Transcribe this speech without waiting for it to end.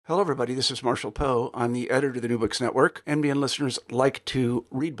Hello, everybody. This is Marshall Poe. I'm the editor of the New Books Network. NBN listeners like to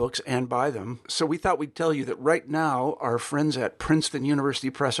read books and buy them. So we thought we'd tell you that right now, our friends at Princeton University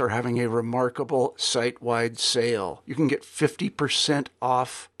Press are having a remarkable site-wide sale. You can get 50%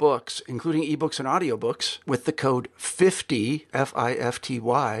 off books, including ebooks and audiobooks, with the code 50,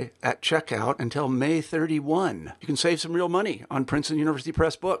 F-I-F-T-Y, at checkout until May 31. You can save some real money on Princeton University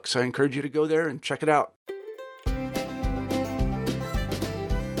Press books. I encourage you to go there and check it out.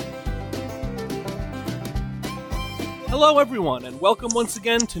 Hello, everyone, and welcome once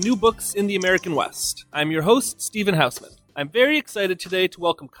again to New Books in the American West. I'm your host, Stephen Hausman. I'm very excited today to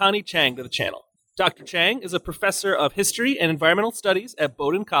welcome Connie Chang to the channel. Dr. Chang is a professor of history and environmental studies at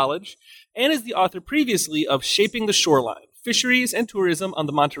Bowdoin College and is the author previously of Shaping the Shoreline, Fisheries and Tourism on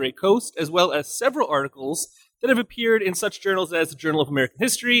the Monterey Coast, as well as several articles that have appeared in such journals as the Journal of American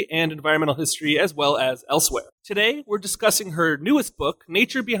History and Environmental History, as well as elsewhere. Today, we're discussing her newest book,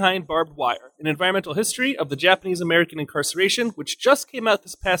 Nature Behind Barbed Wire, an environmental history of the Japanese-American incarceration, which just came out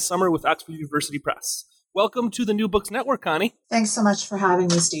this past summer with Oxford University Press. Welcome to the New Books Network, Connie. Thanks so much for having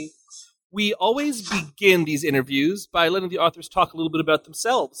me, Steve. We always begin these interviews by letting the authors talk a little bit about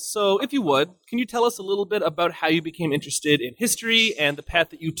themselves. So, if you would, can you tell us a little bit about how you became interested in history and the path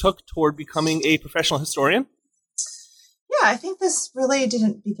that you took toward becoming a professional historian? Yeah, I think this really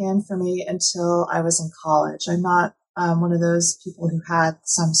didn't begin for me until I was in college. I'm not one of those people who had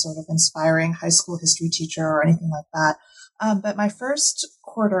some sort of inspiring high school history teacher or anything like that. But my first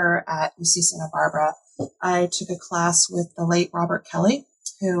quarter at UC Santa Barbara, I took a class with the late Robert Kelly,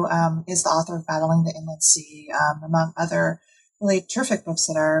 who is the author of Battling the Inland Sea, among other really terrific books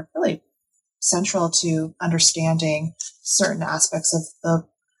that are really central to understanding certain aspects of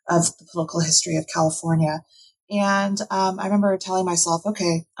the political history of California. And I remember telling myself,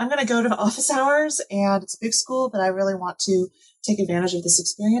 okay, I'm going to go to office hours, and it's a big school, but I really want to take advantage of this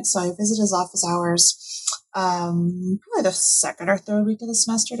experience. So I visited his office hours probably the second or third week of the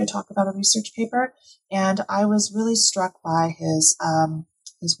semester to talk about a research paper. And I was really struck by his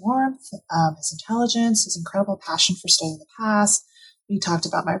warmth, his intelligence, his incredible passion for studying the past. We talked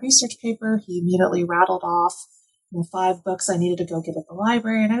about my research paper. He immediately rattled off 5 books I needed to go get at the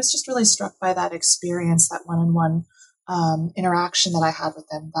library. And I was just really struck by that experience, that one-on-one interaction that I had with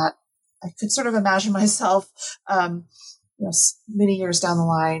them, that I could sort of imagine myself, many years down the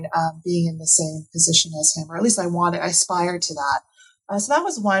line, being in the same position as him, or at least I aspired to that. So that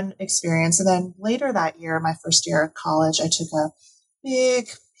was one experience. And then later that year, my first year of college, I took a big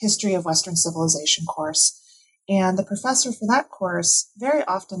history of Western civilization course. And the professor for that course very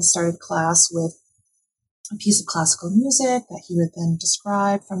often started class with a piece of classical music that he would then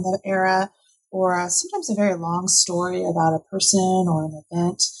describe from the era, or sometimes a very long story about a person or an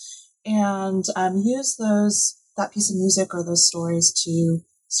event, and use that piece of music or those stories to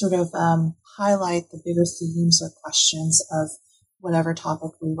sort of highlight the bigger themes or questions of whatever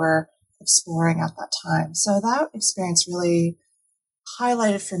topic we were exploring at that time. So that experience really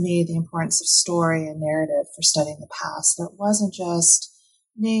highlighted for me the importance of story and narrative for studying the past. That wasn't just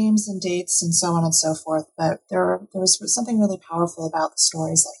names and dates and so on and so forth, but there was something really powerful about the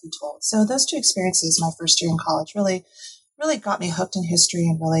stories that he told. So those two experiences, my first year in college, really got me hooked in history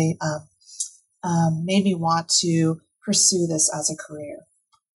and really made me want to pursue this as a career.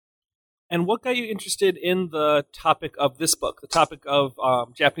 And what got you interested in the topic of this book, the topic of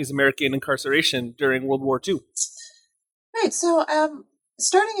Japanese-American incarceration during World War II? Right. So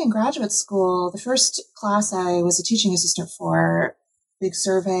starting in graduate school, the first class I was a teaching assistant for, big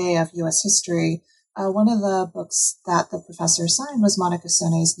survey of U.S. history, one of the books that the professor assigned was Monica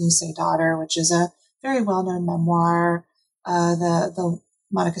Sone's Nisei Daughter, which is a very well-known memoir. The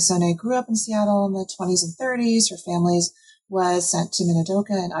Monica Sone grew up in Seattle in the 20s and 30s. Her family was sent to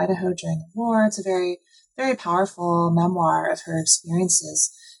Minidoka in Idaho during the war. It's a very, very powerful memoir of her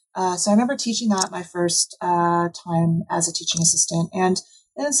experiences. So I remember teaching that my first time as a teaching assistant, and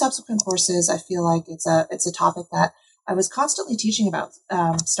in subsequent courses, I feel like it's a topic that I was constantly teaching about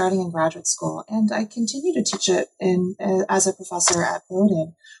starting in graduate school, and I continue to teach it as a professor at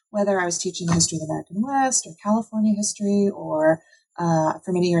Bowdoin, whether I was teaching the history of the American West or California history, or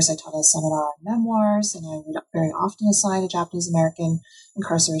for many years I taught a seminar on memoirs, and I would very often assign a Japanese-American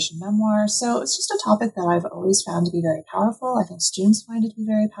incarceration memoir. So it's just a topic that I've always found to be very powerful. I think students find it to be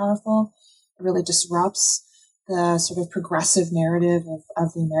very powerful. It really disrupts the sort of progressive narrative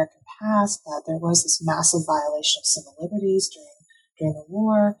of the American past, that there was this massive violation of civil liberties during the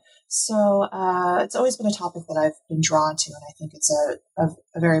war. So it's always been a topic that I've been drawn to, and I think it's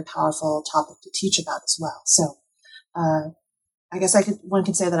a very powerful topic to teach about as well. So I guess one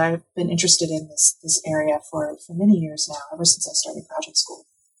could say that I've been interested in this area for many years now, ever since I started graduate school.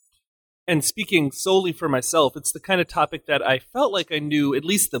 And speaking solely for myself, it's the kind of topic that I felt like I knew at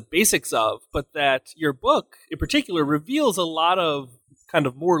least the basics of, but that your book in particular reveals a lot of kind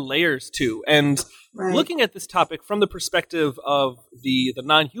of more layers to. And looking at this topic from the perspective of the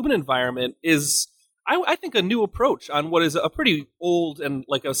non-human environment is, I think, a new approach on what is a pretty old and,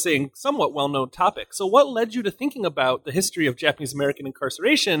 like I was saying, somewhat well-known topic. So what led you to thinking about the history of Japanese American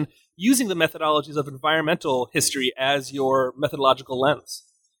incarceration using the methodologies of environmental history as your methodological lens?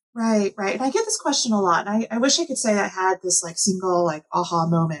 Right. And I get this question a lot. And I wish I could say I had this single aha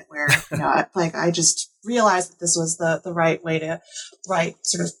moment where, I just realized that this was the right way to write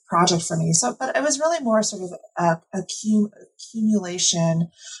sort of project for me. So, but it was really more sort of accumulation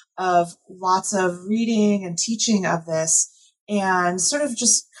of lots of reading and teaching of this, and sort of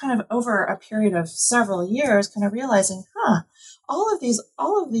just kind of over a period of several years, kind of realizing, all of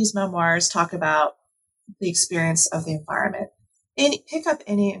these memoirs talk about the experience of the environment. Pick up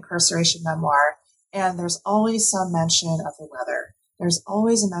any incarceration memoir, and there's always some mention of the weather. There's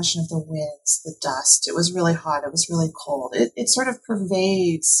always a mention of the winds, the dust. It was really hot. It was really cold. It sort of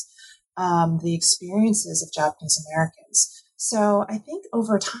pervades the experiences of Japanese Americans. So I think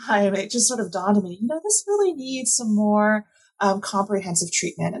over time, it just sort of dawned on me, this really needs some more comprehensive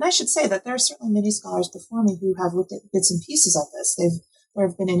treatment. And I should say that there are certainly many scholars before me who have looked at bits and pieces of this. There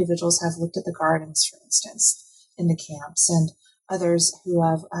have been individuals who have looked at the gardens, for instance, in the camps, and others who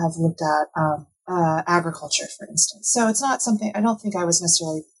have looked at agriculture, for instance. So it's not something, I don't think I was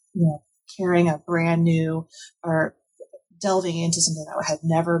necessarily, carrying a brand new or delving into something that had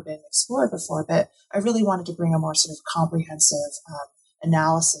never been explored before, but I really wanted to bring a more sort of comprehensive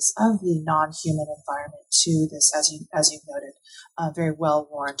analysis of the non-human environment to this, as you've noted, very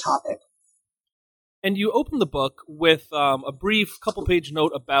well-worn topic. And you open the book with a brief couple-page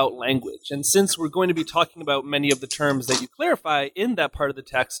note about language. And since we're going to be talking about many of the terms that you clarify in that part of the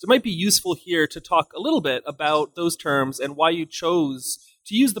text, it might be useful here to talk a little bit about those terms and why you chose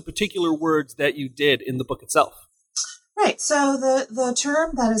to use the particular words that you did in the book itself. Right. So the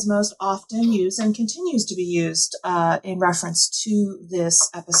term that is most often used and continues to be used in reference to this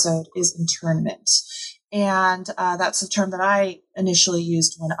episode is internment. And that's a term that I initially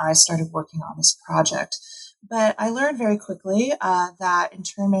used when I started working on this project. But I learned very quickly that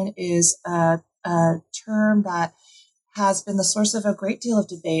internment is a term that has been the source of a great deal of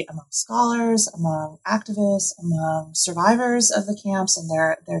debate among scholars, among activists, among survivors of the camps and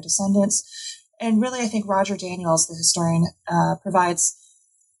their descendants. And really, I think Roger Daniels, the historian, provides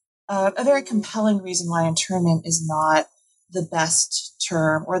a very compelling reason why internment is not the best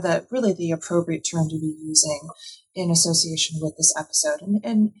term, or the appropriate term to be using in association with this episode.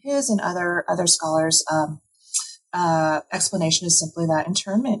 And his and other scholars' explanation is simply that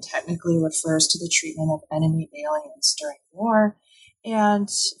internment technically refers to the treatment of enemy aliens during war. And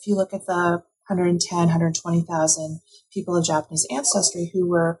if you look at the 110, 120,000 people of Japanese ancestry who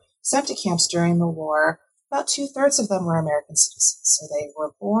were sent to camps during the war, about 2/3 of them were American citizens. So they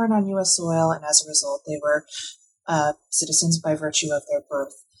were born on U.S. soil, and as a result, they were citizens by virtue of their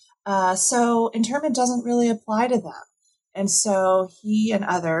birth. So internment doesn't really apply to them. And so he and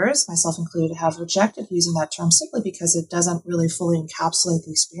others, myself included, have rejected using that term simply because it doesn't really fully encapsulate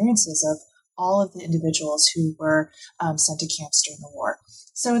the experiences of all of the individuals who were sent to camps during the war.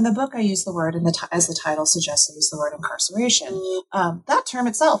 So in the book, I use the word, as the title suggests, I use the word incarceration. That term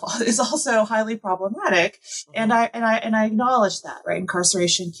itself is also highly problematic, and I acknowledge that. Right,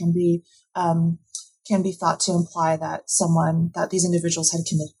 incarceration can be thought to imply that these individuals had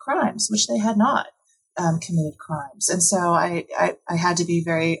committed crimes, which they had not committed crimes. And so I had to be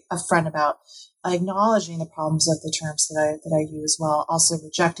very upfront about acknowledging the problems of the terms that I use, while also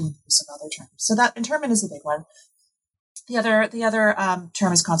rejecting the use of other terms. So that internment is a big one. The other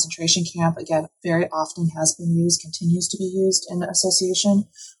term is concentration camp. Again, very often has been used, continues to be used in association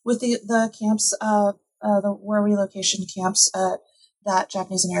with the camps, the war relocation camps that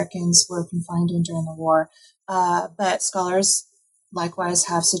Japanese Americans were confined in during the war. But scholars likewise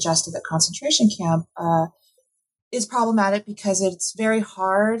have suggested that concentration camp is problematic because it's very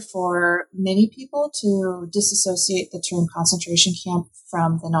hard for many people to disassociate the term concentration camp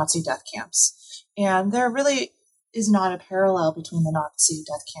from the Nazi death camps. And there really is not a parallel between the Nazi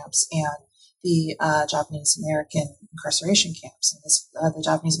death camps and the Japanese American incarceration camps. And the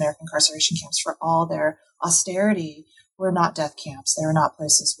Japanese American incarceration camps, for all their austerity, were not death camps. They were not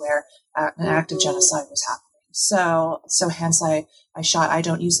places where an active genocide was happening. So hence I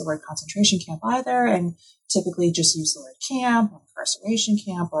don't use the word concentration camp either, and typically just use the word camp or incarceration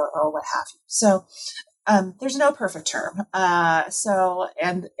camp or what have you. So There's no perfect term.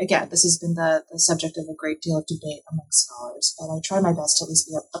 And again, this has been the subject of a great deal of debate among scholars, but I try my best to at least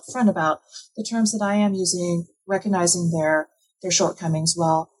be upfront about the terms that I am using, recognizing their shortcomings,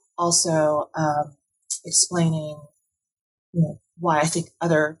 while also explaining, why I think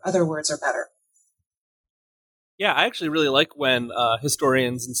other words are better. Yeah, I actually really like when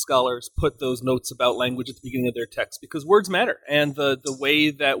historians and scholars put those notes about language at the beginning of their text, because words matter, and the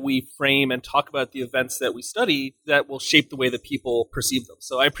way that we frame and talk about the events that we study, that will shape the way that people perceive them.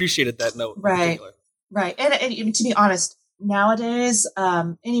 So I appreciated that note in particular. Right. And to be honest, nowadays,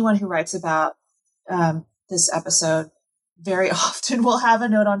 anyone who writes about this episode very often will have a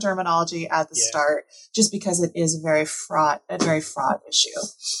note on terminology at the start, just because it is a very fraught issue.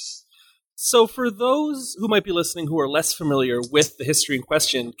 So for those who might be listening who are less familiar with the history in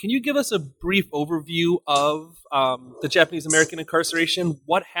question, can you give us a brief overview of the Japanese-American incarceration?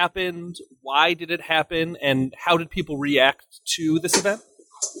 What happened? Why did it happen? And how did people react to this event?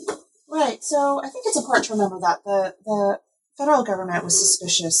 Right. So I think it's important to remember that the federal government was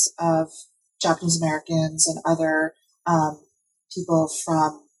suspicious of Japanese-Americans and other people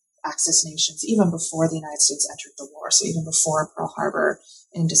from Axis nations even before the United States entered the war. So even before Pearl Harbor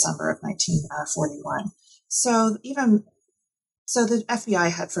in December of 1941. So the FBI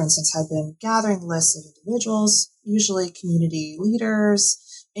had, for instance, had been gathering lists of individuals, usually community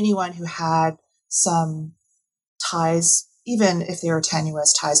leaders, anyone who had some ties, even if they were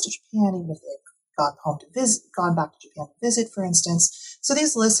tenuous ties to Japan, even if they had gone back to Japan to visit, for instance. So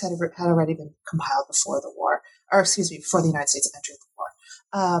these lists had already been compiled before the United States entered the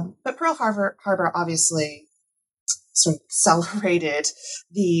war. But Pearl Harbor obviously sort of accelerated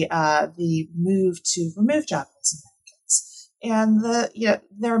the move to remove Japanese Americans, and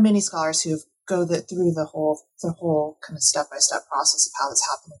there are many scholars who go through the whole kind of step-by-step process of how this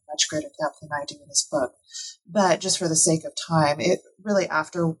happened in much greater depth than I do in this book. But just for the sake of time, it really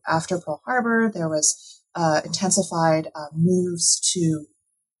after Pearl Harbor there was intensified moves to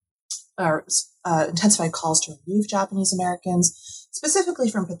intensified calls to remove Japanese Americans, specifically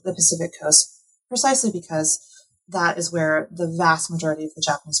from the Pacific Coast, precisely because that is where the vast majority of the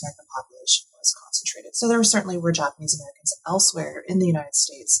Japanese American population was concentrated. So there certainly were Japanese Americans elsewhere in the United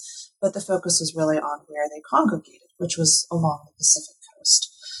States, but the focus was really on where they congregated, which was along the Pacific Coast.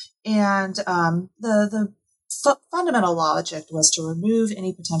 And the fundamental logic was to remove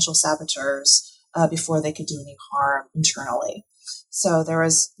any potential saboteurs before they could do any harm internally. So there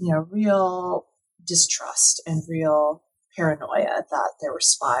was, real distrust and real paranoia that there were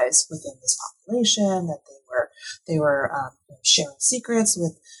spies within this population, that they were sharing secrets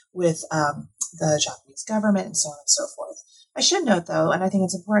with the Japanese government, and so on and so forth. I should note, though, and I think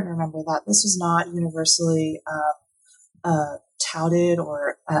it's important to remember, that this was not universally touted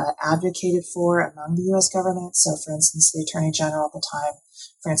or advocated for among the U.S. government. So, for instance, the Attorney General at the time,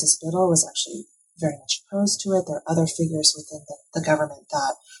 Francis Biddle, was actually very much opposed to it. There are other figures within the government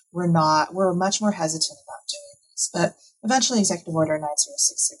that were much more hesitant about doing this. But eventually, Executive Order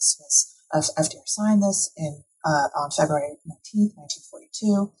 9066 FDR signed this on February 19th,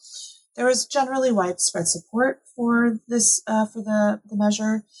 1942. There was generally widespread support for this for the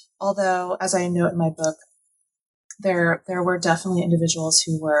measure, although, as I note in my book, there were definitely individuals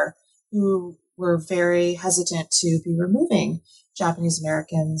who were very hesitant to be removing Japanese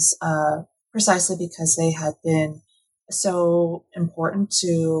Americans, precisely because they had been so important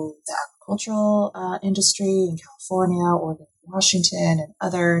to the agricultural industry in California, Oregon, Washington, and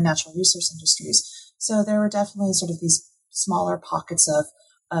other natural resource industries. So there were definitely sort of these smaller pockets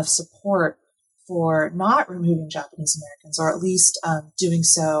of support for not removing Japanese Americans, or at least doing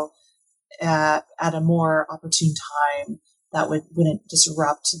so at a more opportune time that wouldn't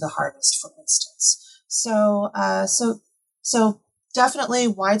disrupt the harvest, for instance. So definitely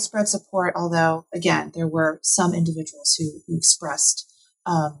widespread support, although, again, there were some individuals who expressed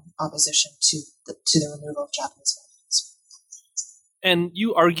opposition to the removal of Japanese Americans. And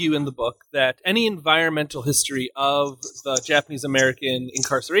you argue in the book that any environmental history of the Japanese American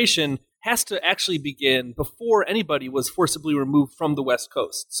incarceration has to actually begin before anybody was forcibly removed from the West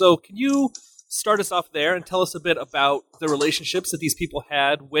Coast. So can you start us off there and tell us a bit about the relationships that these people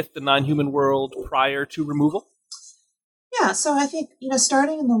had with the non-human world prior to removal? Yeah, so I think,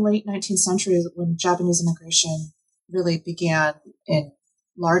 starting in the late 19th century, when Japanese immigration really began in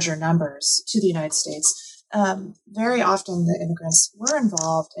larger numbers to the United States, very often the immigrants were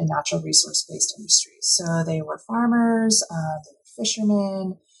involved in natural resource-based industries. So they were farmers, they were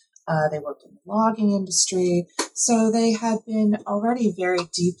fishermen, they worked in the logging industry. So they had been already very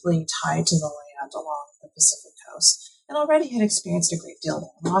deeply tied to the land along the Pacific Coast, and already had experienced a great deal of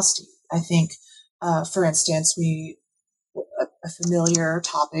animosity. I think For instance, a familiar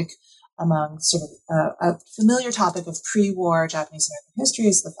topic among a familiar topic of pre-war Japanese American history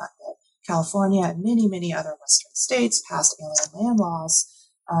is the fact that California and many, many other Western states passed alien land laws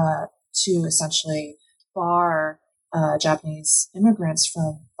to essentially bar Japanese immigrants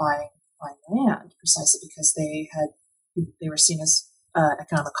from buying land, precisely because they were seen as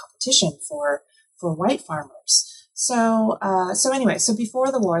economic competition for white farmers. So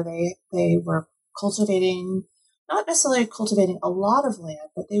before the war, they were not necessarily cultivating a lot of land,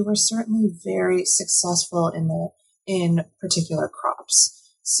 but they were certainly very successful in particular crops.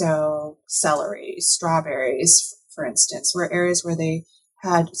 So celery, strawberries, for instance, were areas where they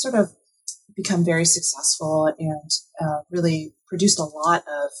had sort of become very successful and really produced a lot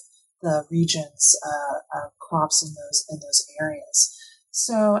of the region's crops in those areas.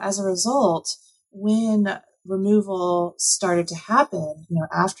 So as a result, when removal started to happen,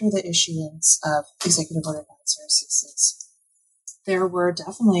 after the issuance of Executive Order 9066, there were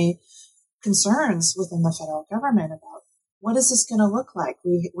definitely concerns within the federal government about what is this going to look like?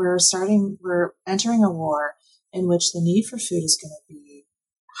 We're entering a war in which the need for food is going to be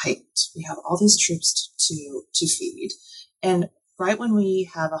heightened. We have all these troops to feed. And right when we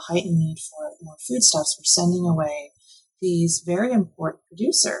have a heightened need for more foodstuffs, we're sending away these very important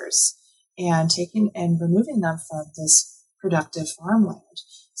producers and removing them from this productive farmland.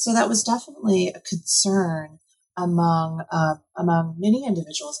 So that was definitely a concern among many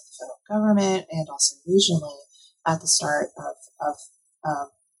individuals in the federal government and also regionally at the start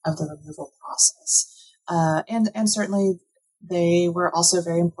of the removal process. And certainly they were also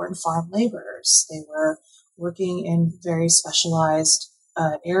very important farm laborers. They were working in very specialized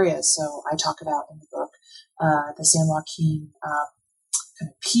areas. So I talk about in the book the San Joaquin kind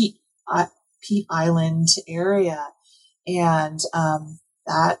of peat island area, and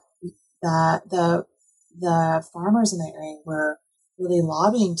that the farmers in the area were really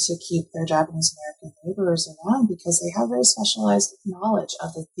lobbying to keep their Japanese American laborers around because they have very specialized knowledge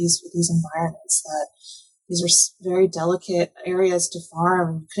of these environments, that these are very delicate areas to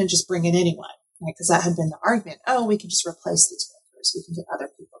farm. You couldn't just bring in anyone, right? Because that had been the argument. Oh, we can just replace these workers. We can get other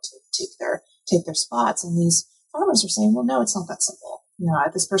people to take their spots. And these farmers are saying, well, no, it's not that simple.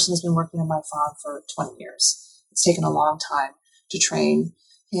 This person has been working on my farm for 20 years. It's taken a long time to train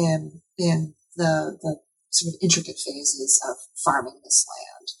him in the sort of intricate phases of farming this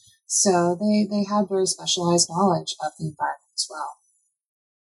land. So they had very specialized knowledge of the environment as well.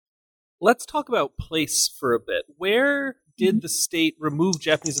 Let's talk about place for a bit. Where did the state remove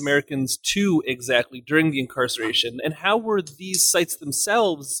Japanese Americans to exactly during the incarceration, and how were these sites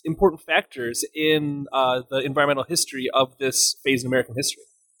themselves important factors in the environmental history of this phase in American history?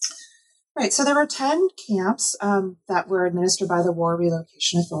 Right. So there were 10 camps that were administered by the War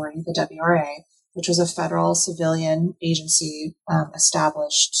Relocation Authority, the WRA, which was a federal civilian agency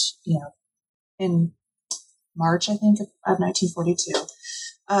established, in March, I think, of 1942.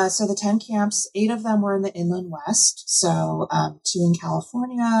 So the 10 camps, 8 of them were in the Inland West. So 2 in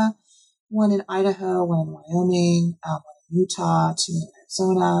California, 1 in Idaho, 1 in Wyoming, 1 in Utah, 2 in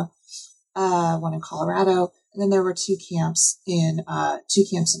Arizona, 1 in Colorado, and then there were 2 camps in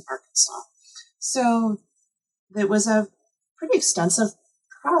Arkansas. So it was a pretty extensive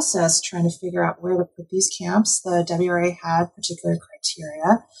process trying to figure out where to put these camps. The WRA had particular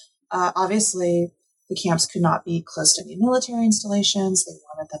criteria. Obviously, the camps could not be close to any military installations. They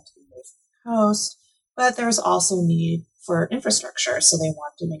wanted them to be away from the coast, but there was also need for infrastructure. So they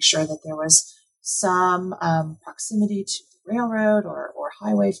wanted to make sure that there was some proximity to the railroad or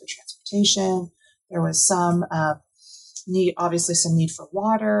highway for transportation. There was some need for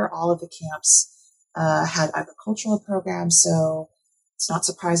water. All of the camps had agricultural programs, so it's not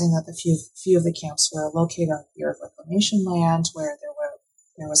surprising that the few of the camps were located on Bureau of Reclamation land where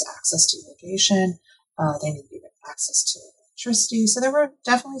there was access to irrigation. They needed access to electricity. So there were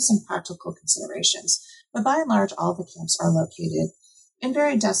definitely some practical considerations. But by and large, all the camps are located in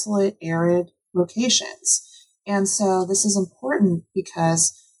very desolate, arid locations. And so this is important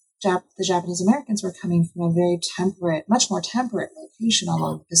because the Japanese Americans were coming from a very much more temperate location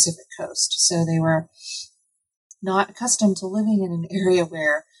along the Pacific coast. So they were not accustomed to living in an area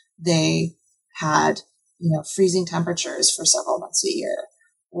where they had, freezing temperatures for several months a year,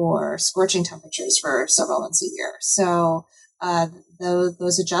 or scorching temperatures for several months a year. So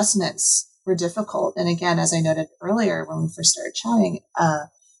those adjustments were difficult. And again, as I noted earlier when we first started chatting,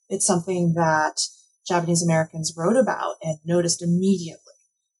 it's something that Japanese Americans wrote about and noticed immediately.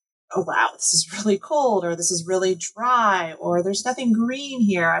 Oh, wow, this is really cold, or this is really dry, or there's nothing green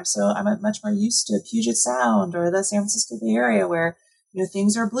here. I'm much more used to Puget Sound or the San Francisco Bay Area where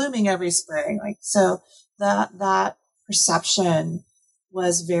things are blooming every spring. Like, so that perception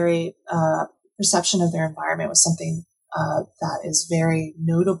was very, perception of their environment was something that is very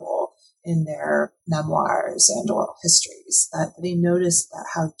notable in their memoirs and oral histories, that they noticed that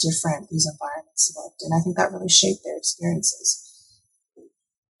how different these environments looked. And I think that really shaped their experiences.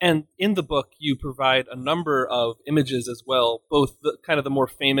 And in the book, you provide a number of images as well, both the kind of the more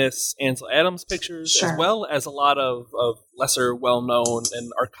famous Ansel Adams pictures, Sure. as well as a lot of lesser well-known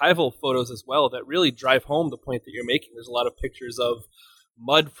and archival photos as well that really drive home the point that you're making. There's a lot of pictures of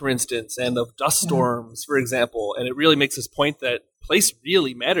mud, for instance, and of dust storms, for example. And it really makes this point that place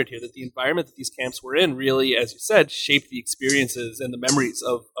really mattered here, that the environment that these camps were in really, as you said, shaped the experiences and the memories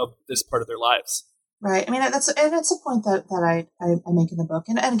of this part of their lives. Right. I mean, it's a point that I make in the book.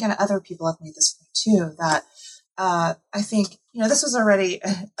 And again, other people have made this point too, that I think, this was already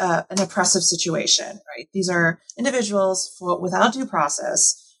an oppressive situation, right? These are individuals without due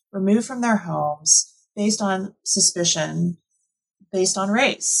process, removed from their homes based on suspicion, based on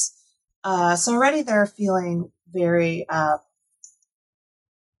race. So already they're feeling very,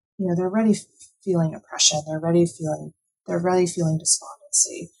 they're already feeling oppression. They're already feeling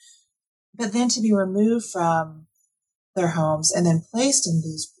despondency. But then to be removed from their homes and then placed in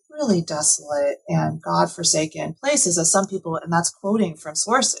these really desolate and godforsaken places, as some people, and that's quoting from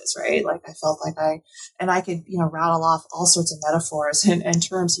sources, right? Like I felt like I could, rattle off all sorts of metaphors and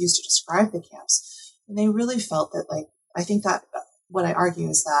terms used to describe the camps. And they really felt that, like, I think that what I argue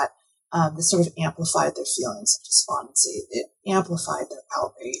is that this sort of amplified their feelings of despondency. It amplified their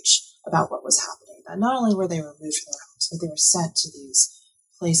outrage about what was happening. That not only were they removed from their homes, but they were sent to these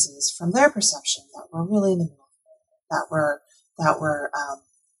places from their perception that were really in the middle of nowhere,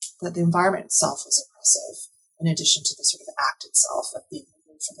 that the environment itself was oppressive, in addition to the sort of act itself of being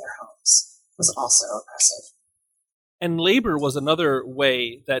removed from their homes was also oppressive. And labor was another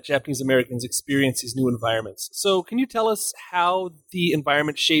way that Japanese Americans experienced these new environments. So can you tell us how the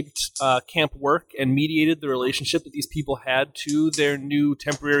environment shaped camp work and mediated the relationship that these people had to their new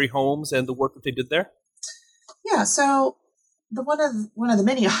temporary homes and the work that they did there? Yeah, so one of the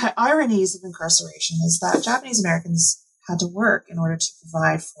many ironies of incarceration is that Japanese Americans had to work in order to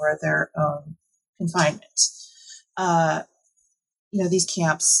provide for their own confinement. These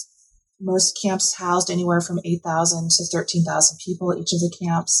camps, most camps housed anywhere from 8,000 to 13,000 people, each of the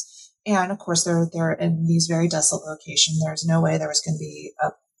camps. And of course, they're in these very desolate locations. There's no way there was going to be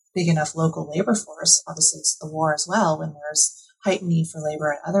a big enough local labor force. Obviously, it's the war as well, when there's heightened need for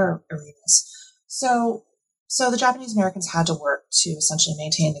labor in other arenas. So the Japanese Americans had to work to essentially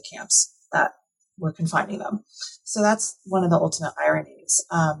maintain the camps that were confining them. So that's one of the ultimate ironies.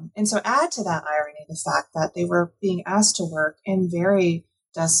 And so add to that irony the fact that they were being asked to work in very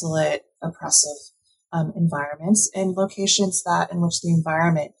desolate, oppressive environments, in locations in which the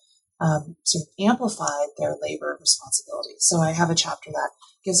environment sort of amplified their labor responsibilities. So I have a chapter that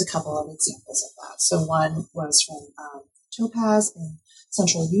gives a couple of examples of that. So one was from Topaz in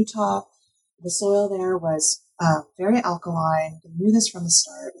central Utah. The soil there was very alkaline. They knew this from the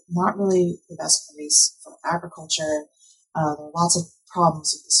start. Not really the best place for agriculture. There were lots of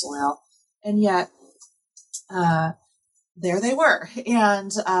problems with the soil. And yet, there they were.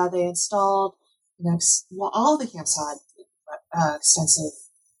 And they installed, all the camps had extensive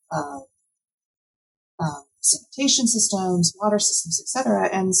sanitation systems, water systems, etc.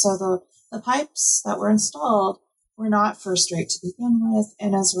 And so the pipes that were installed were not first rate to begin with.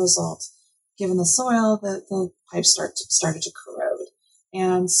 And as a result, given the soil, the pipes started to corrode.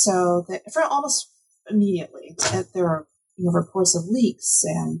 And so for almost immediately, there were reports of leaks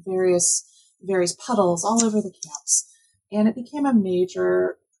and various puddles all over the camps. And it became a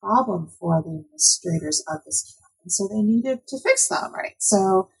major problem for the administrators of this camp. And so they needed to fix them, right?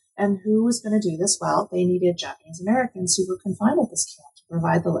 So, and who was going to do this? Well, they needed Japanese Americans who were confined at this camp to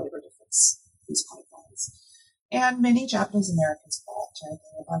provide the labor to fix these pipelines. And many Japanese Americans balked, right?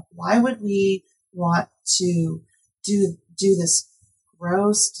 They were like, why would we want to do this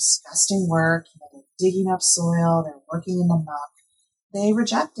gross, disgusting work? They're digging up soil, they're working in the muck. Many of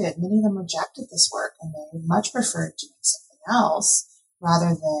them rejected this work, and they much preferred doing something else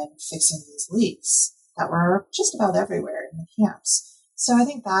rather than fixing these leaks that were just about everywhere in the camps. So I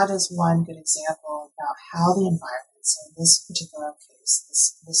think that is one good example about how the environment, so in this particular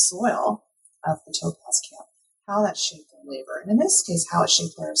case, the soil of the Topaz camp, how that shaped their labor. And in this case, how it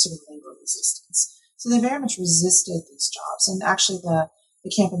shaped their sort of labor resistance. So they very much resisted these jobs. And actually the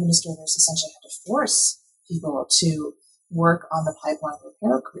camp administrators essentially had to force people to work on the pipeline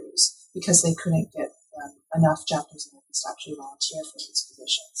repair crews because they couldn't get enough Japanese Americans to actually volunteer for these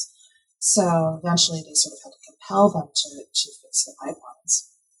positions. So eventually they sort of had to tell them to fix the pipelines.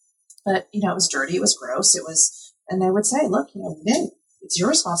 But, it was dirty, it was gross, and they would say, look, it's your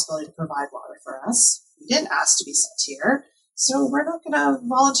responsibility to provide water for us. We didn't ask to be sent here, so we're not going to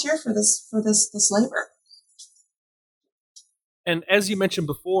volunteer for this labor. And as you mentioned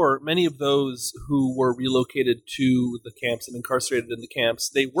before, many of those who were relocated to the camps and incarcerated in the camps,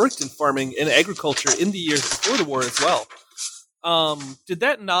 they worked in farming and agriculture in the years before the war as well. Did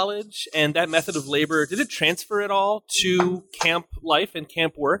that knowledge and that method of labor, did it transfer at all to camp life and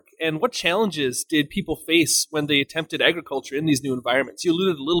camp work? And what challenges did people face when they attempted agriculture in these new environments? You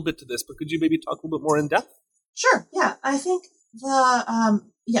alluded a little bit to this, but could you maybe talk a little bit more in depth? Sure. Yeah. I think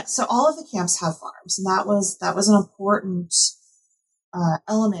so all of the camps have farms, and that was an important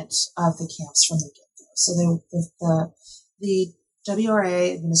element of the camps from the get-go. So the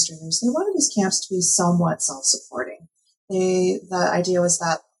WRA administrators, they wanted these camps to be somewhat self-supporting. The idea was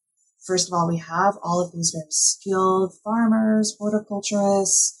that, first of all, we have all of these very skilled farmers,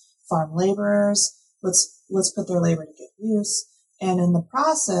 horticulturists, farm laborers. Let's put their labor to good use, and in the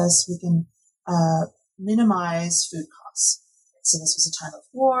process, we can minimize food costs. So this was a time of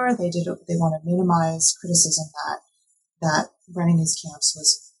war. They want to minimize criticism that running these camps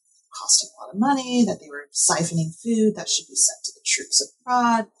was costing a lot of money, that they were siphoning food that should be sent to the troops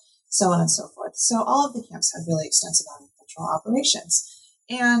abroad, so on and so forth. So all of the camps had really extensive agricultural operations.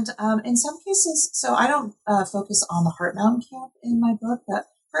 And in some cases, so I don't focus on the Heart Mountain camp in my book, but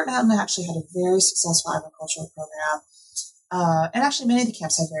Heart Mountain actually had a very successful agricultural program. And actually many of the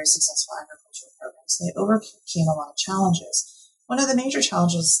camps had very successful agricultural programs. They overcame a lot of challenges. One of the major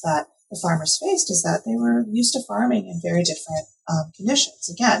challenges that the farmers faced is that they were used to farming in very different conditions.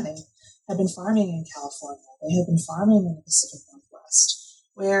 Again, they had been farming in California. They had been farming in the Pacific Northwest,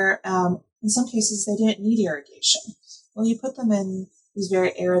 where in some cases they didn't need irrigation. Well, you put them in these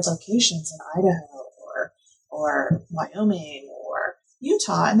very arid locations in Idaho or Wyoming or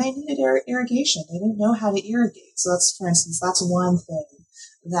Utah, and they needed irrigation. They didn't know how to irrigate. So that's, for instance, that's one thing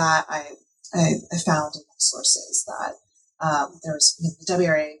that I found in my sources, that there was the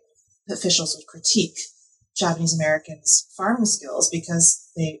WRA officials would critique Japanese Americans' farming skills because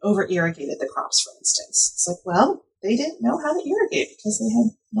they over-irrigated the crops, for instance. It's like, well, they didn't know how to irrigate because they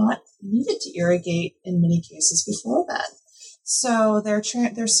had not needed to irrigate in many cases before then. So their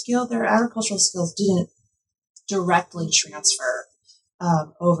agricultural skills didn't directly transfer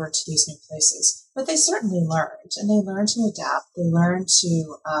over to these new places, but they certainly learned, and they learned to adapt. They learned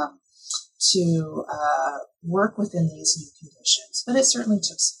to work within these new conditions, but it certainly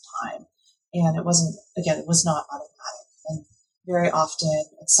took some time, and it was not automatic. And very often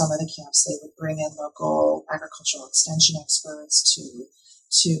at some of the camps, they would bring in local agricultural extension experts to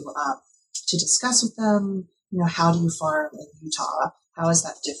discuss with them, how do you farm in Utah? How is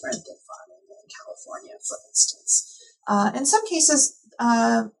that different than farming in California, for instance? In some cases,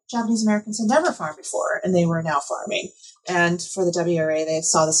 Japanese Americans had never farmed before, and they were now farming. And for the WRA, they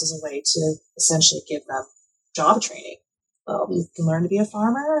saw this as a way to essentially give them job training. Well, you can learn to be a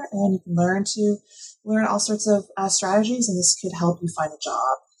farmer, and you can learn all sorts of strategies, and this could help you find a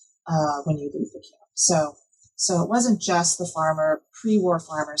job when you leave the camp. So it wasn't just the pre-war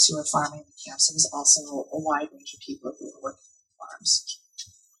farmers who were farming the camps. It was also a wide range of people who were working on farms.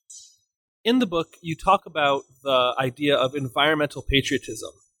 In the book, you talk about the idea of environmental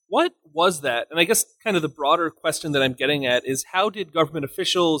patriotism. What was that? And I guess kind of the broader question that I'm getting at is, how did government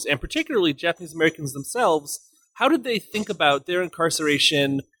officials, and particularly Japanese Americans themselves, how did they think about their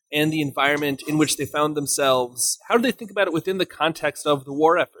incarceration and the environment in which they found themselves? How did they think about it within the context of the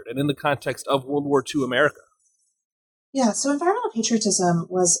war effort and in the context of World War II America? Yeah, so environmental patriotism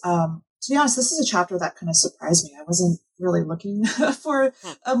was, to be honest, this is a chapter that kind of surprised me. I wasn't really looking for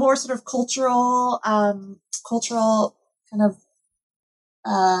a more sort of cultural kind of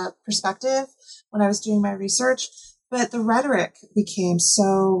perspective when I was doing my research. But the rhetoric became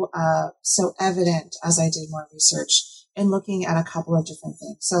so evident as I did more research and looking at a couple of different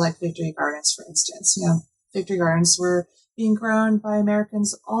things. So like Victory Gardens, for instance, Victory Gardens were being grown by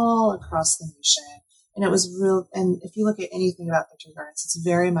Americans all across the nation. And it was real. And if you look at anything about Victory Gardens, it's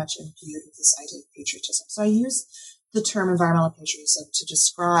very much imbued with this idea of patriotism. So I use the term environmental patriotism to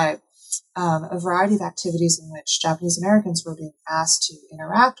describe a variety of activities in which Japanese Americans were being asked to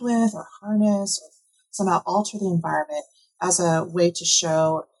interact with or harness or somehow alter the environment as a way to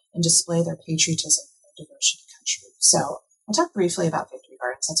show and display their patriotism and their devotion to country. So I'll talk briefly about Victory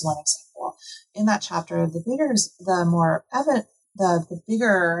Gardens. That's one example. In that chapter, the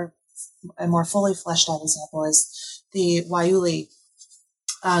bigger and more fully fleshed out example is the waiuli,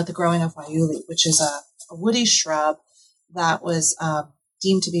 the growing of waiuli, which is a woody shrub that was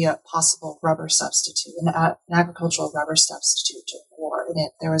deemed to be a possible rubber substitute, an agricultural rubber substitute during the war. And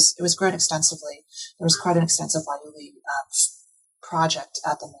it was grown extensively. There was quite an extensive Wayuli project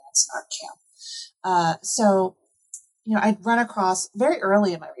at the Manzanar camp. So, I'd run across, very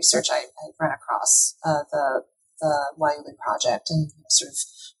early in my research, I'd run across the Wayuli project and sort of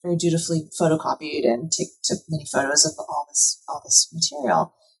very dutifully photocopied and took many photos of all this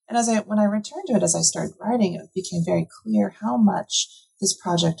material. And when I returned to it, as I started writing, it became very clear how much this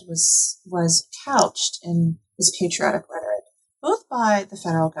project was couched in this patriotic rhetoric, both by the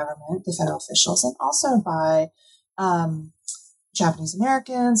federal government, the federal officials, and also by Japanese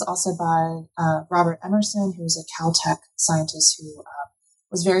Americans, also by Robert Emerson, who was a Caltech scientist who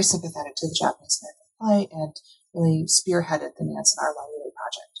was very sympathetic to the Japanese American plight and really spearheaded the Manzanar Wayuli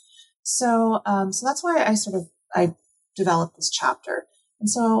project. So that's why I developed this chapter. And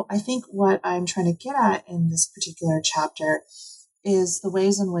so I think what I'm trying to get at in this particular chapter is the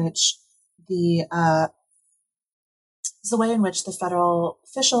ways in which the federal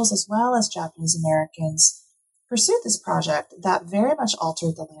officials, as well as Japanese Americans, pursued this project that very much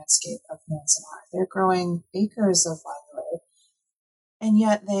altered the landscape of Manzanar. They're growing acres of Wayuli, and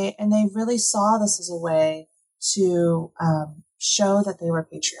yet they really saw this as a way to show that they were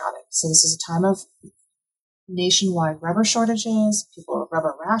patriotic. So this is a time of nationwide rubber shortages. People were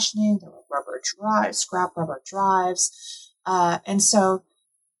rubber rationing. There were scrap rubber drives. And so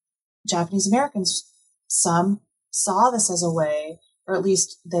Japanese Americans, some saw this as a way, or at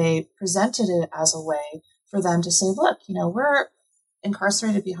least they presented it as a way for them to say, look, we're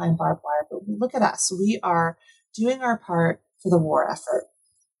incarcerated behind barbed wire, but look at us. We are doing our part for the war effort.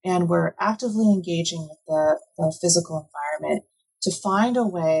 And we're actively engaging with the physical environment to find a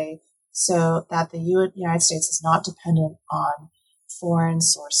way so that the United States is not dependent on foreign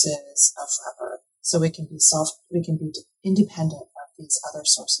sources of rubber. So we can be independent of these other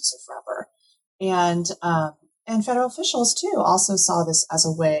sources of rubber. And federal officials too also saw this as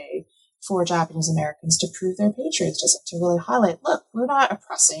a way for Japanese Americans to prove their patriotism, to really highlight, look, we're not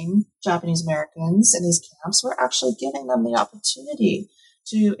oppressing Japanese Americans in these camps. We're actually giving them the opportunity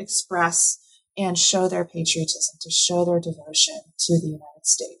to express and show their patriotism, to show their devotion to the United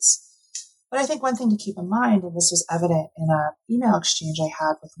States. But I think one thing to keep in mind, and this was evident in an email exchange I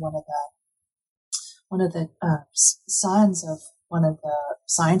had with one of the sons of one of the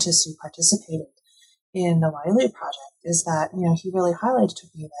scientists who participated in the Wayuli project, is that, he really highlighted to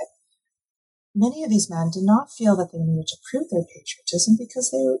me that many of these men did not feel that they needed to prove their patriotism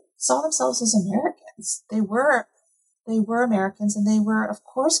because they saw themselves as Americans. They were Americans, and they were, of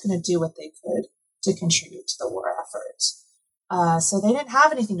course, going to do what they could to contribute to the war effort. So they didn't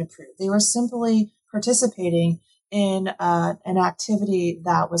have anything to prove. They were simply participating in an activity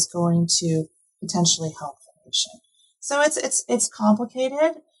that was going to potentially help the nation. So it's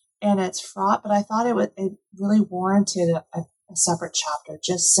complicated and it's fraught, but I thought it really warranted a separate chapter,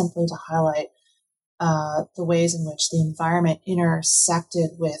 just simply to highlight the ways in which the environment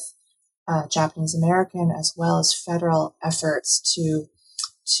intersected with Japanese American as well as federal efforts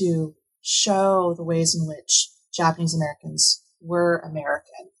to show the ways in which Japanese Americans were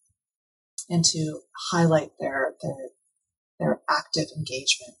American and to highlight their active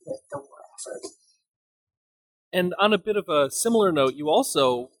engagement with the war effort. And on a bit of a similar note, you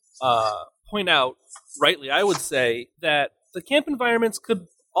also point out, rightly, I would say, that the camp environments could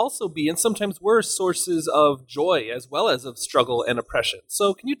also be, and sometimes were, sources of joy as well as of struggle and oppression.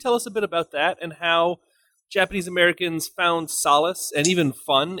 So can you tell us a bit about that and how Japanese Americans found solace and even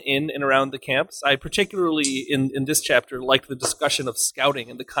fun in and around the camps? I particularly, in this chapter, liked the discussion of scouting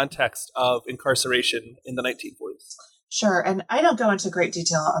in the context of incarceration in the 1940s. Sure, and I don't go into great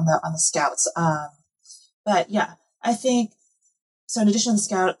detail on the scouts, but yeah, I think so. In addition to the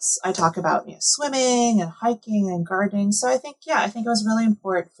scouts, I talk about swimming and hiking and gardening. So I think it was really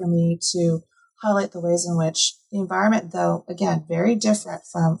important for me to highlight the ways in which the environment, though again very different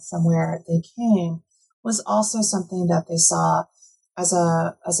from where they came, was also something that they saw as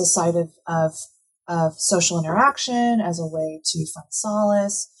a site of social interaction, as a way to find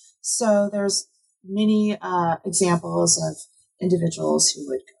solace. So there's many examples of individuals who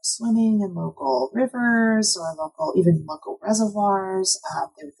would go swimming in local rivers or local reservoirs.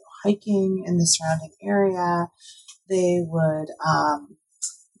 They would go hiking in the surrounding area. They would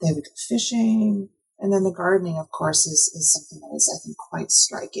go fishing, and then the gardening, of course, is something that is, I think, quite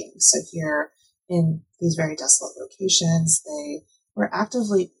striking. So here in these very desolate locations, they were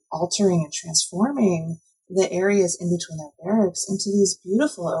actively altering and transforming the areas in between their barracks into these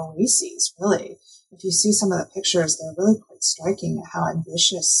beautiful oases, really. If you see some of the pictures, they're really quite striking at how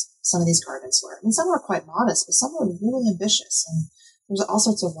ambitious some of these gardens were. I mean, some were quite modest, but some were really ambitious. And there's all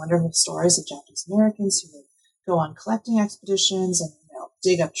sorts of wonderful stories of Japanese Americans who would go on collecting expeditions and,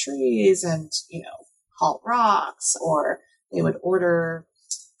 dig up trees and, haul rocks, or they would order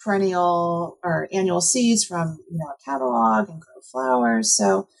perennial or annual seeds from, a catalog and grow flowers.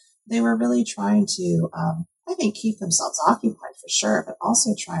 So they were really trying to, I think, keep themselves occupied for sure, but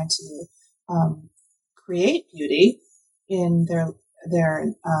also trying to create beauty in their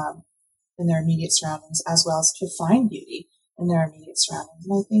immediate surroundings, as well as to find beauty in their immediate surroundings.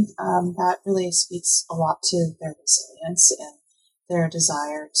 And I think that really speaks a lot to their resilience and their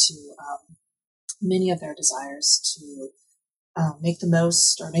desire to, many of their desires to make the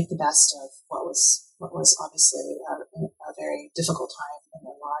most or make the best of what was obviously a very difficult time in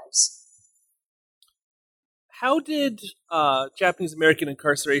their lives. How did Japanese American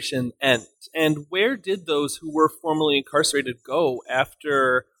incarceration end? And where did those who were formerly incarcerated go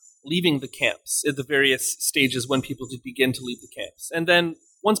after leaving the camps at the various stages when people did begin to leave the camps? And then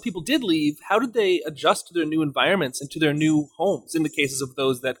once people did leave, how did they adjust to their new environments and to their new homes in the cases of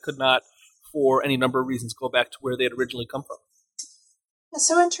those that could not, for any number of reasons, go back to where they had originally come from? Yeah,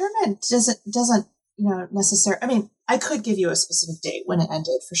 so internment doesn't necessarily, I mean, I could give you a specific date when it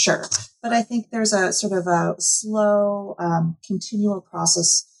ended for sure, but I think there's a sort of a slow, continual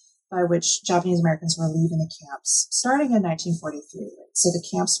process by which Japanese Americans were leaving the camps, starting in 1943. So the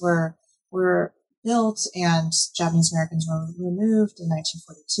camps were built and Japanese Americans were removed in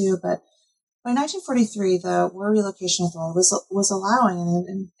 1942, but by 1943, the War Relocation Authority was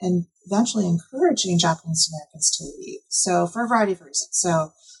allowing and eventually encouraging Japanese Americans to leave. So for a variety of reasons.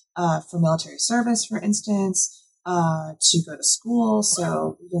 So for military service, for instance, to go to school.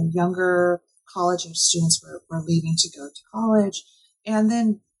 So even younger college-age students were leaving to go to college. And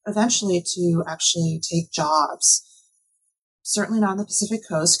then eventually to actually take jobs. Certainly not on the Pacific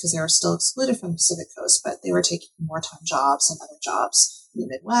Coast, because they were still excluded from the Pacific Coast, but they were taking wartime jobs and other jobs in the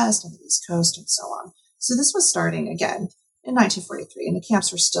Midwest and the East Coast and so on. So this was starting again in 1943, and the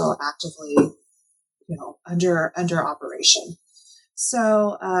camps were still actively, under operation.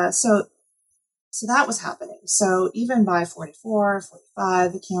 So that was happening. So even by 44,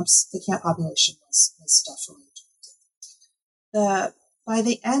 45, the camp population was definitely depleted. By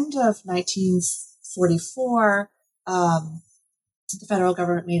the end of 1944, the federal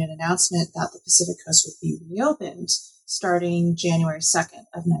government made an announcement that the Pacific Coast would be reopened starting January 2nd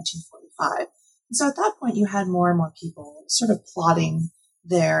of 1945. And so at that point, you had more and more people sort of plotting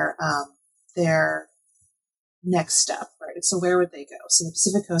their next step, right? So where would they go? So the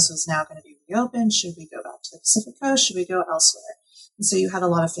Pacific Coast was now going to be reopened. Should we go back to the Pacific Coast? Should we go elsewhere? And so you had a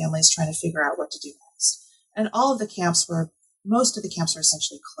lot of families trying to figure out what to do next. And most of the camps were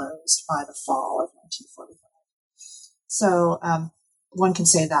essentially closed by the fall of 1945. So one can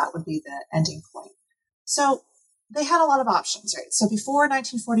say that would be the ending point. So they had a lot of options, right? So before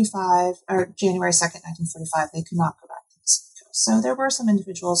 1945, or January 2nd, 1945, they could not go back to the Pacific Coast. So there were some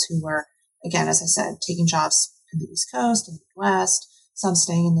individuals who were, again, as I said, taking jobs in the East Coast and the Midwest, some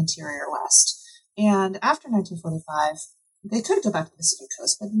staying in the interior West. And after 1945, they could go back to the Pacific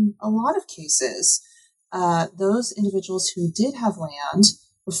Coast, but in a lot of cases, those individuals who did have land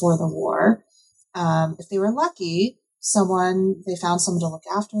before the war, if they were lucky, they found someone to look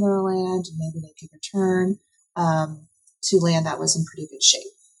after their land, and maybe they could return to land that was in pretty good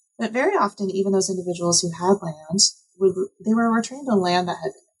shape. But very often, even those individuals who had land, they were returning to land that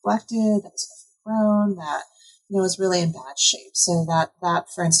had been neglected, that was overgrown, that was really in bad shape. So that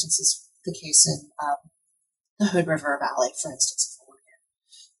for instance, is the case in the Hood River Valley, for instance,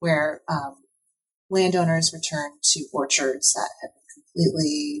 where landowners returned to orchards that had been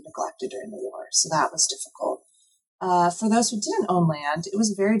completely neglected during the war. So that was difficult. For those who didn't own land, it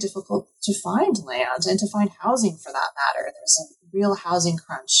was very difficult to find land and to find housing for that matter. There was a real housing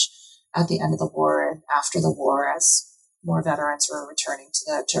crunch at the end of the war and after the war as more veterans were returning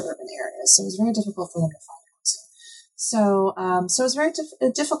to urban areas. So it was very difficult for them to find housing. So it was very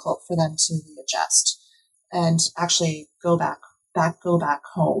difficult for them to readjust and actually go back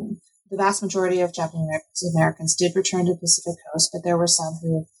home. The vast majority of Japanese Americans did return to the Pacific Coast, but there were some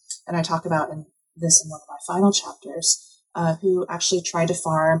who, and I talk about this in one of my final chapters, who actually tried to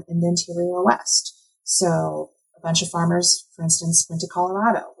farm in the interior West. So a bunch of farmers, for instance, went to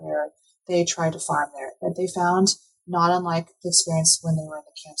Colorado, where they tried to farm there. But they found, not unlike the experience when they were in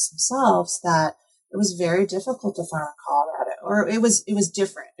the camps themselves, that it was very difficult to farm in Colorado, or it was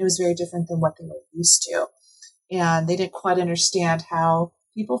different. It was very different than what they were used to. And they didn't quite understand how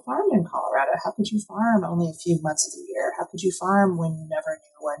people farmed in Colorado. How could you farm only a few months of the year? How could you farm when you never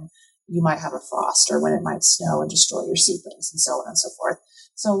knew when you might have a frost or when it might snow and destroy your seedlings and so on and so forth?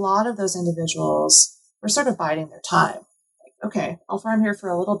 So a lot of those individuals were sort of biding their time. Like, okay, I'll farm here for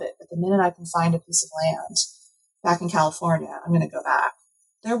a little bit, but the minute I can find a piece of land back in California, I'm going to go back.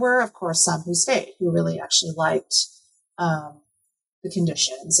 There were, of course, some who stayed, who really actually liked the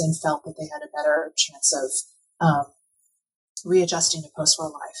conditions and felt that they had a better chance of readjusting to post-war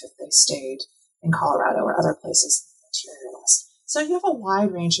life if they stayed in Colorado or other places in the interior West. So you have a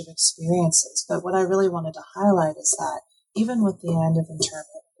wide range of experiences, but what I really wanted to highlight is that even with the end of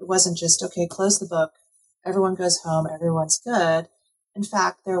internment, it wasn't just, okay, close the book, everyone goes home, everyone's good. In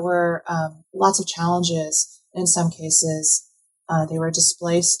fact, there were lots of challenges. In some cases, they were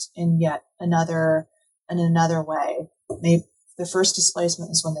displaced in yet another way. Maybe the first displacement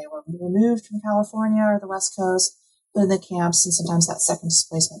was when they were removed from California or the West Coast, in the camps, and sometimes that second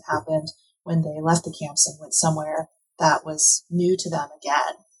displacement happened when they left the camps and went somewhere that was new to them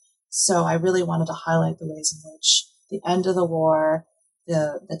again. So I really wanted to highlight the ways in which the end of the war,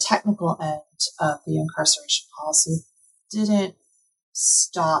 the technical end of the incarceration policy didn't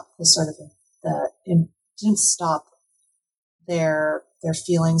stop didn't stop their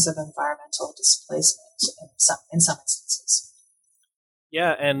feelings of environmental displacement in some instances.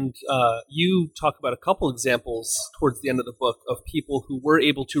 Yeah, and you talk about a couple examples towards the end of the book of people who were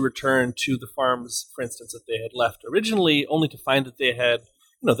able to return to the farms, for instance, that they had left originally, only to find that they had,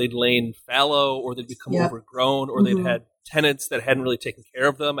 they'd lain fallow, or they'd become overgrown, or they'd had tenants that hadn't really taken care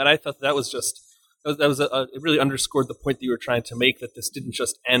of them. And I thought that was just, it really underscored the point that you were trying to make, that this didn't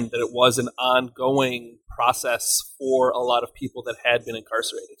just end, that it was an ongoing process for a lot of people that had been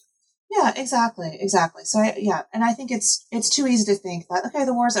incarcerated. Yeah, exactly. So and I think it's too easy to think that, okay,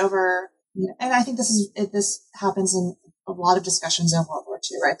 the war's over. And I think this happens in a lot of discussions in World War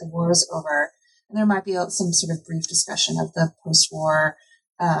II, right? The war is over, and there might be some sort of brief discussion of the post-war,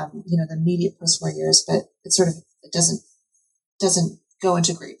 the immediate post-war years, but it doesn't go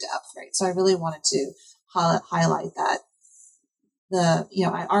into great depth, right? So I really wanted to highlight that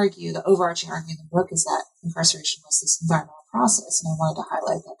I argue, the overarching argument in the book is that incarceration was this environmental process, and I wanted to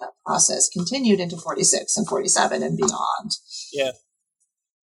highlight that process continued into 46 and 47 and beyond. Yeah.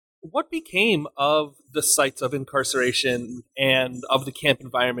 What became of the sites of incarceration and of the camp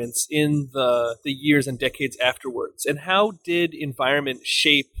environments in the years and decades afterwards? And how did environment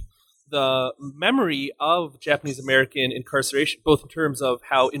shape the memory of Japanese American incarceration, both in terms of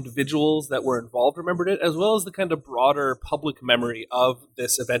how individuals that were involved remembered it, as well as the kind of broader public memory of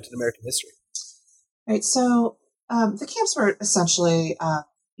this event in American history? Right. So the camps were essentially,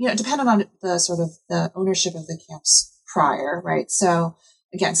 dependent on the ownership of the camps prior, right? So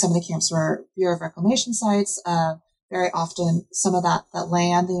again, some of the camps were Bureau of Reclamation sites. Very often, some of that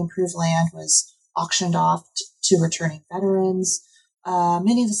land, the improved land, was auctioned off to returning veterans.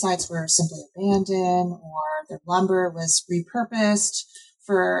 Many of the sites were simply abandoned, or their lumber was repurposed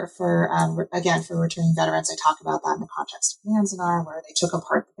for returning veterans. I talk about that in the context of Manzanar, where they took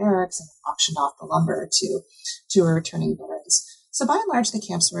apart the barracks and auctioned off the lumber to returning veterans. So by and large, the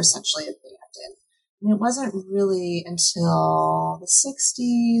camps were essentially abandoned. And it wasn't really until the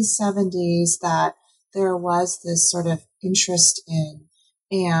 60s, 70s that there was this sort of interest in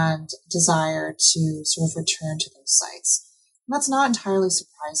and desire to sort of return to those sites. And that's not entirely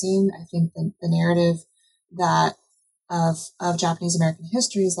surprising. I think the narrative that of Japanese American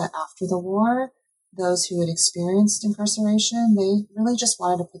history is that after the war, those who had experienced incarceration, they really just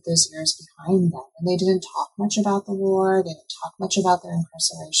wanted to put those years behind them. And they didn't talk much about the war. They didn't talk much about their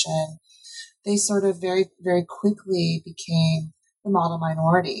incarceration. They sort of very, very quickly became the model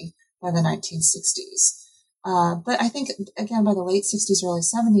minority by the 1960s. But I think, again, by the late 60s, early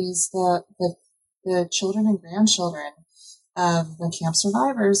 70s, the children and grandchildren of the camp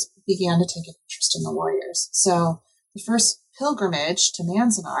survivors began to take an interest in the warriors. So the first pilgrimage to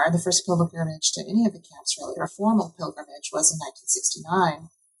Manzanar, the first pilgrimage to any of the camps, really, or formal pilgrimage, was in 1969.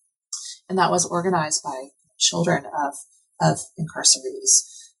 And that was organized by children of incarcerees.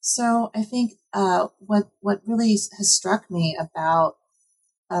 So I think what really has struck me about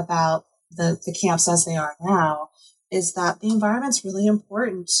the camps as they are now is that the environment's really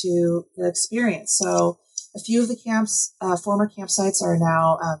important to the experience. So a few of the camps, former campsites, are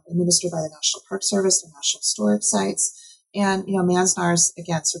now administered by the National Park Service, the National Historic Sites. And, Manzanar is,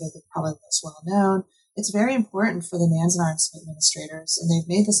 again, sort of probably the most well-known. It's very important for the Manzanar administrators, and they've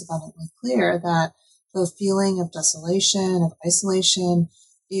made this abundantly clear, that the feeling of desolation, of isolation,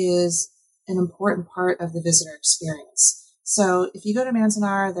 is an important part of the visitor experience. So if you go to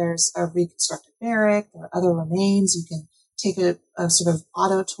Manzanar, there's a reconstructed barrack, there are other remains. You can take a sort of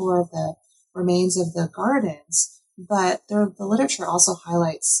auto tour of the remains of the gardens, but the literature also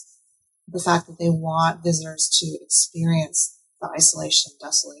highlights the fact that they want visitors to experience the isolation and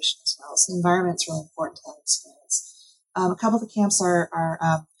desolation as well. So the environment's really important to that experience. A couple of the camps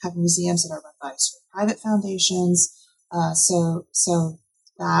have museums that are run by sort of private foundations. So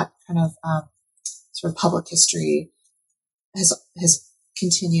that kind of sort of public history has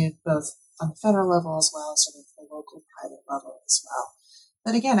continued both on the federal level as well as sort of the local private level as well.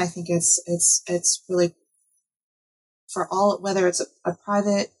 But again, I think it's really for all, whether it's a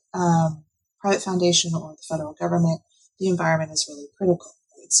private foundation or the federal government, the environment is really critical.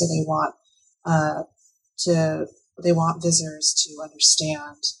 Right? So they want visitors to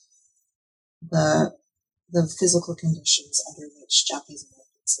understand the physical conditions under which Japanese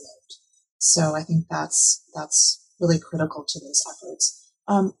Americans lived. So I think that's really critical to those efforts.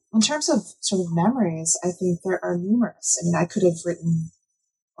 In terms of sort of memories, I think there are numerous. I mean, I could have written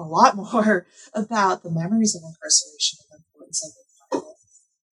a lot more about the memories of incarceration and the importance of the environment.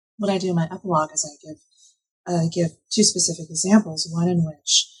 What I do in my epilogue is I give two specific examples, one in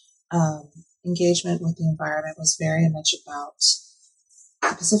which engagement with the environment was very much about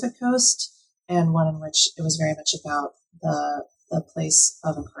the Pacific Coast, and one in which it was very much about the place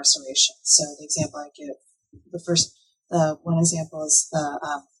of incarceration. So the example I give, one example is the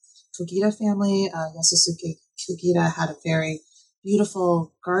Kogita family. Yasusuke Kogita had a very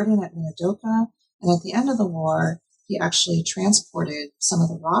beautiful garden at Minidoka, and at the end of the war, he actually transported some of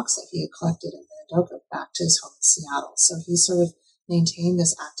the rocks that he had collected in Minidoka back to his home in Seattle. So he sort of maintained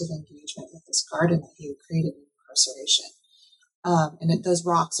this active engagement with this garden that he had created in incarceration. Those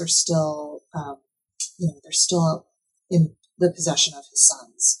rocks are still, they're still in the possession of his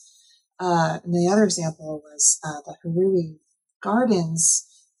sons. And the other example was the Harui Gardens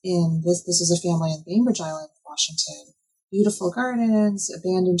this is a family in Bainbridge Island, Washington. Beautiful gardens,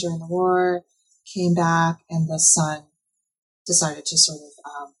 abandoned during the war, came back, and the son decided to sort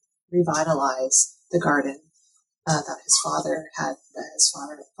of revitalize the garden that his father had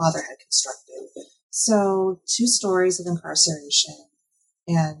constructed. So, two stories of incarceration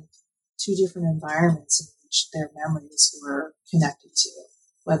and two different environments in which their memories were connected to,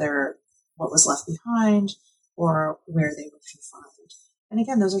 whether what was left behind or where they were confined. And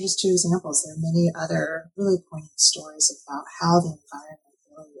again, those are just two examples. There are many other really poignant stories about how the environment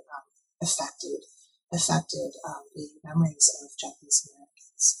really affected the memories of Japanese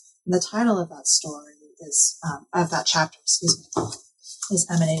Americans. And the title of that story of that chapter, is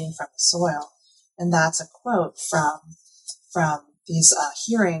Emanating from the Soil. And that's a quote from these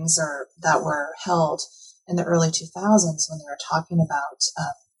hearings that were held in the early 2000s when they were talking about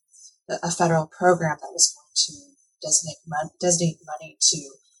a federal program that was going to designate money to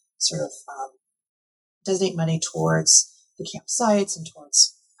sort of designate money towards the campsites and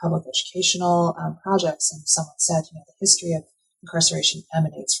towards public educational projects. And someone said, the history of incarceration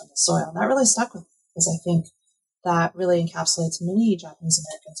emanates from the soil. And that really stuck with me because I think that really encapsulates many Japanese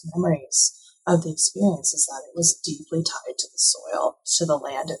Americans' memories of the experience, is that it was deeply tied to the soil, to the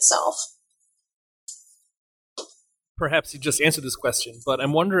land itself. Perhaps you just answered this question, but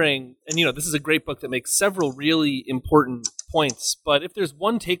I'm wondering, and this is a great book that makes several really important points, but if there's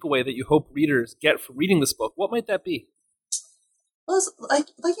one takeaway that you hope readers get from reading this book, what might that be? Well, like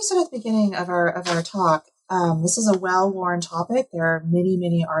you said at the beginning of our talk, this is a well-worn topic. There are many,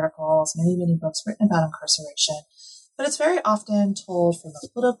 many articles, many books written about incarceration, but it's very often told from a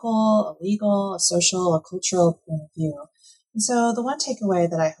political, a legal, a social, a cultural point of view. And so the one takeaway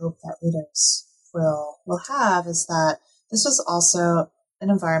that I hope that readers will have is that this was also an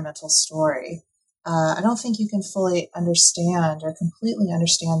environmental story. I don't think you can fully understand or completely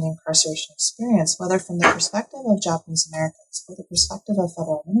understand the incarceration experience, whether from the perspective of Japanese Americans or the perspective of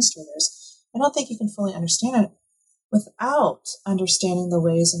federal administrators. I don't think you can fully understand it without understanding the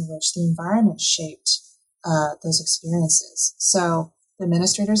ways in which the environment shaped those experiences. So the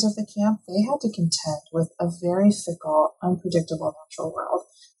administrators of the camp, they had to contend with a very fickle, unpredictable natural world.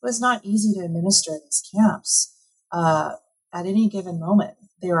 It was not easy to administer these camps at any given moment.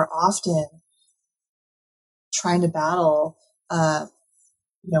 They were often trying to battle,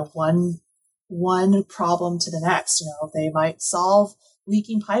 one problem to the next. They might solve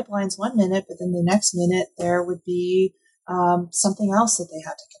leaking pipelines one minute, but then the next minute there would be something else that they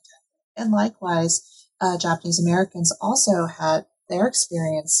had to contend with. And likewise, Japanese Americans also had their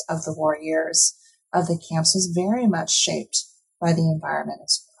experience of the war years of the camps was very much shaped by the environment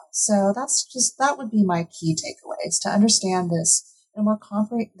as well. So that would be my key takeaway, is to understand this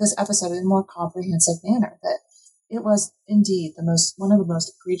this episode in a more comprehensive manner, that it was indeed one of the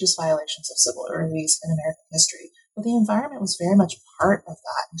most egregious violations of civil liberties in American history, but the environment was very much part of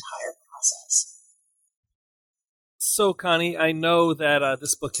that entire process. So, Connie, I know that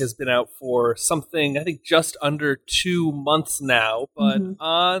this book has been out for something, I think, just under 2 months now. But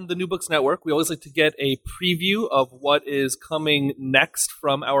on the New Books Network, we always like to get a preview of what is coming next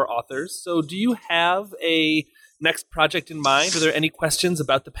from our authors. So do you have a next project in mind? Are there any questions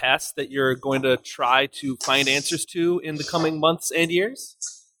about the past that you're going to try to find answers to in the coming months and years?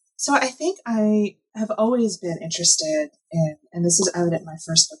 So I think I have always been interested in, and this is evident in my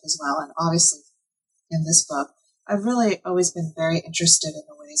first book as well, and obviously in this book, I've really always been very interested in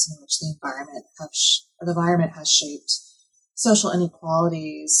the ways in which the environment has shaped social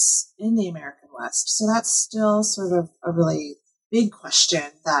inequalities in the American West. So that's still sort of a really big question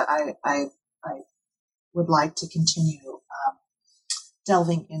that I would like to continue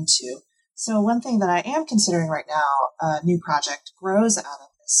delving into. So one thing that I am considering right now, a new project grows out of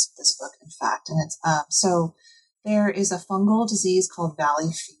this book, in fact, and it's so there is a fungal disease called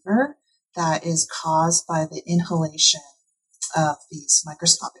valley fever that is caused by the inhalation of these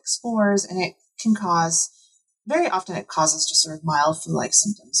microscopic spores, and it can cause, very often it causes just sort of mild flu-like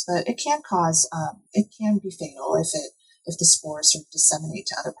symptoms, but it can cause, it can be fatal if the spores sort of disseminate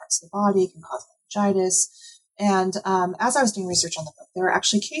to other parts of the body. It can cause meningitis. And as I was doing research on the book, there were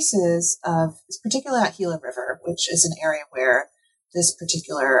actually cases of, particularly at Gila River, which is an area where this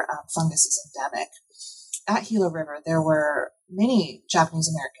particular fungus is endemic. At Gila River, there were many Japanese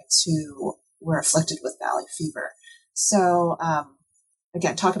Americans who were afflicted with valley fever. So,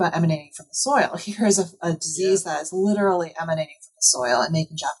 again, talk about emanating from the soil. Here is a disease that is literally emanating from the soil and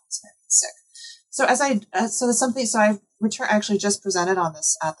making Japanese Americans sick. So I actually just presented on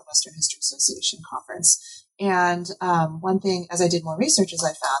this at the Western History Association conference. And one thing, as I did more research, is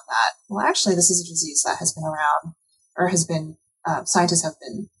I found that, well, actually, this is a disease that has been around, or has been, scientists have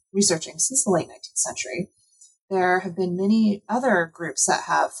been researching since the late 19th century. There have been many other groups that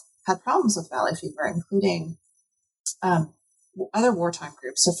have had problems with valley fever, including other wartime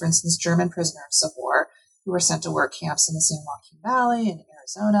groups. So, for instance, German prisoners of war who were sent to work camps in the San Joaquin Valley in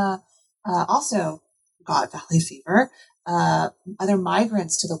Arizona also got valley fever. Other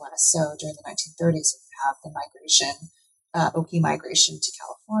migrants to the West, so during the 1930s, we have the migration, Okie migration to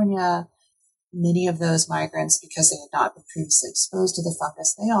California. Many of those migrants, because they had not been previously exposed to the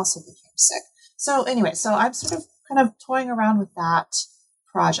fungus, they also became sick. So anyway, so I'm sort of kind of toying around with that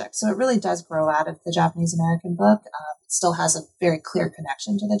project. So it really does grow out of the Japanese American book. It still has a very clear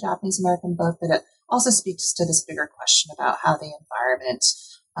connection to the Japanese American book, but it also speaks to this bigger question about how the environment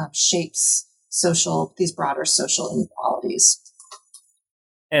shapes these broader social inequalities.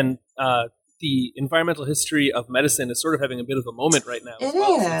 And the environmental history of medicine is sort of having a bit of a moment right now. It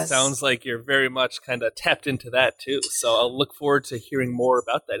is. It sounds like you're very much kind of tapped into that too. So I'll look forward to hearing more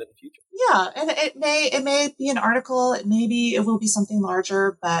about that in the future. Yeah, and it may be an article. It will be something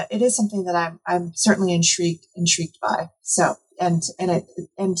larger, but it is something that I'm certainly intrigued by. So and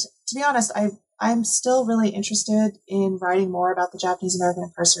to be honest, I'm still really interested in writing more about the Japanese American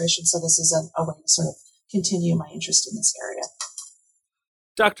incarceration. So this is a way to sort of continue my interest in this area.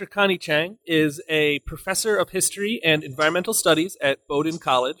 Dr. Connie Chiang is a professor of history and environmental studies at Bowdoin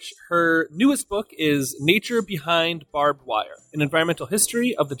College. Her newest book is Nature Behind Barbed Wire, an environmental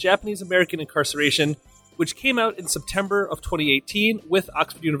history of the Japanese American incarceration, which came out in September of 2018 with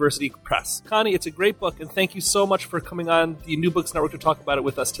Oxford University Press. Connie, it's a great book, and thank you so much for coming on the New Books Network to talk about it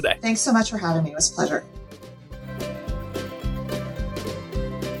with us today. Thanks so much for having me. It was a pleasure.